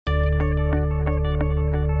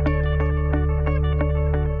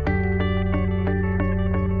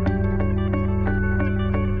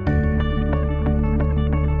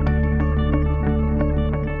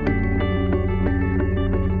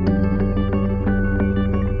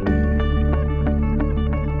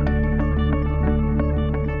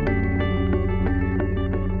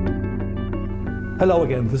Hello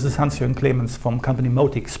again, this is Hans-Jürgen Klemenz from company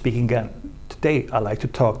Motic speaking again. Today I'd like to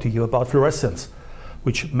talk to you about fluorescence,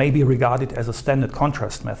 which may be regarded as a standard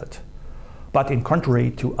contrast method. But in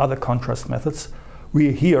contrary to other contrast methods,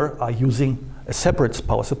 we here are using a separate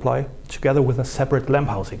power supply together with a separate lamp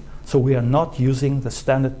housing. So we are not using the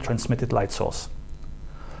standard transmitted light source.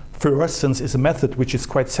 Fluorescence is a method which is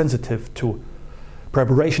quite sensitive to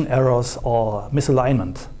preparation errors or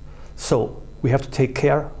misalignment. So we have to take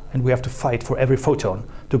care and we have to fight for every photon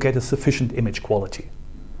to get a sufficient image quality.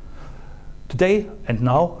 Today and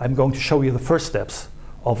now I'm going to show you the first steps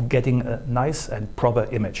of getting a nice and proper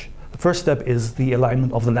image. The first step is the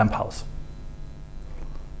alignment of the lamp house.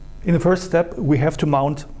 In the first step we have to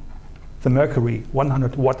mount the mercury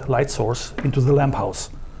 100 watt light source into the lamp house.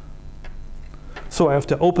 So I have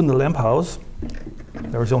to open the lamp house.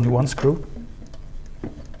 There is only one screw.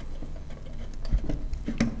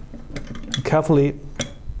 And carefully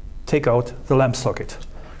take out the lamp socket.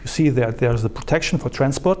 You see that there's the protection for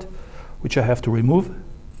transport, which I have to remove.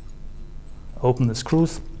 Open the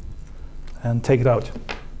screws and take it out.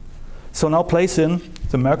 So now place in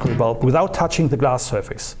the mercury bulb without touching the glass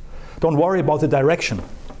surface. Don't worry about the direction.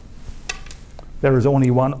 There is only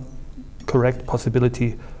one correct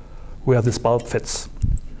possibility where this bulb fits.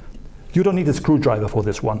 You don't need a screwdriver for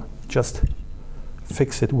this one. Just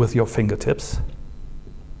fix it with your fingertips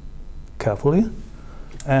carefully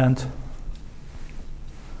and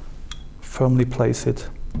firmly place it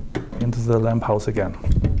into the lamp house again.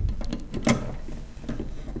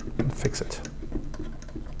 And fix it.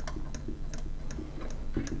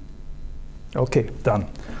 Okay, done.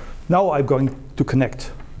 Now I'm going to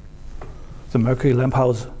connect the mercury lamp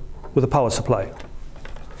house with a power supply.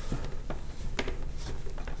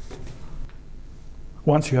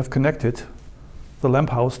 Once you have connected the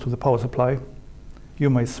lamp house to the power supply,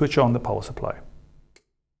 you may switch on the power supply.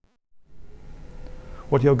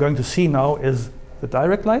 What you're going to see now is the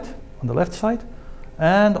direct light on the left side,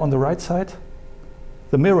 and on the right side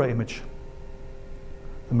the mirror image.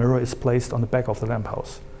 The mirror is placed on the back of the lamp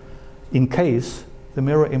house. In case the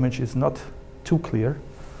mirror image is not too clear,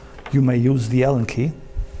 you may use the Allen key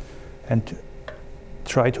and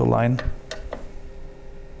try to align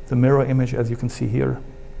the mirror image, as you can see here,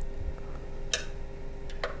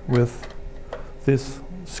 with these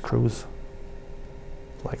screws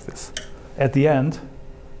like this. At the end,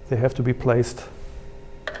 they have to be placed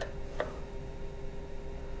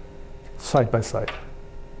side by side,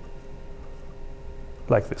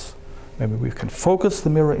 like this. Maybe we can focus the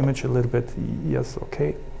mirror image a little bit. Yes,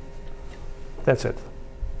 okay. That's it.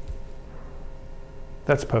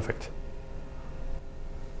 That's perfect.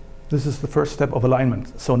 This is the first step of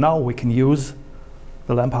alignment. So now we can use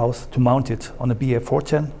the lamp house to mount it on a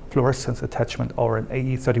BA410 fluorescence attachment or an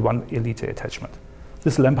AE31E Elite attachment.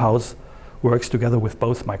 This lamp house works together with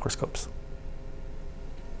both microscopes.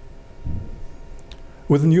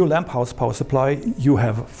 With the new lamp house power supply, you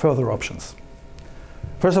have further options.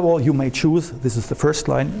 First of all, you may choose, this is the first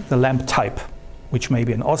line, the lamp type, which may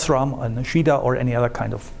be an Osram, an Ashida, or any other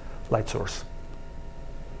kind of light source.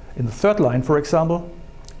 In the third line, for example,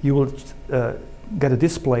 you will get a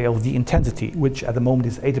display of the intensity, which at the moment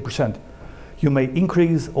is 80%. You may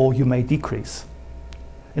increase or you may decrease.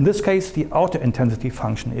 In this case, the auto intensity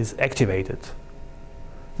function is activated.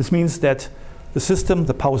 This means that the system,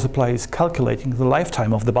 the power supply, is calculating the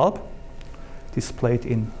lifetime of the bulb, displayed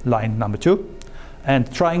in line number 2, and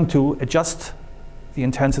trying to adjust the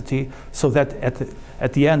intensity so that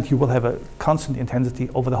at the end you will have a constant intensity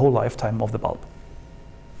over the whole lifetime of the bulb.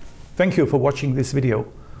 Thank you for watching this video.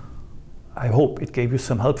 I hope it gave you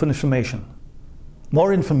some helpful information.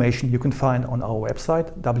 More information you can find on our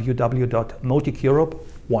website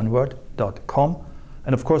www.moticeurope.com,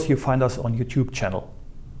 and of course you find us on YouTube channel.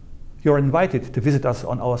 You're invited to visit us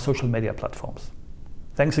on our social media platforms.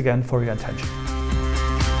 Thanks again for your attention.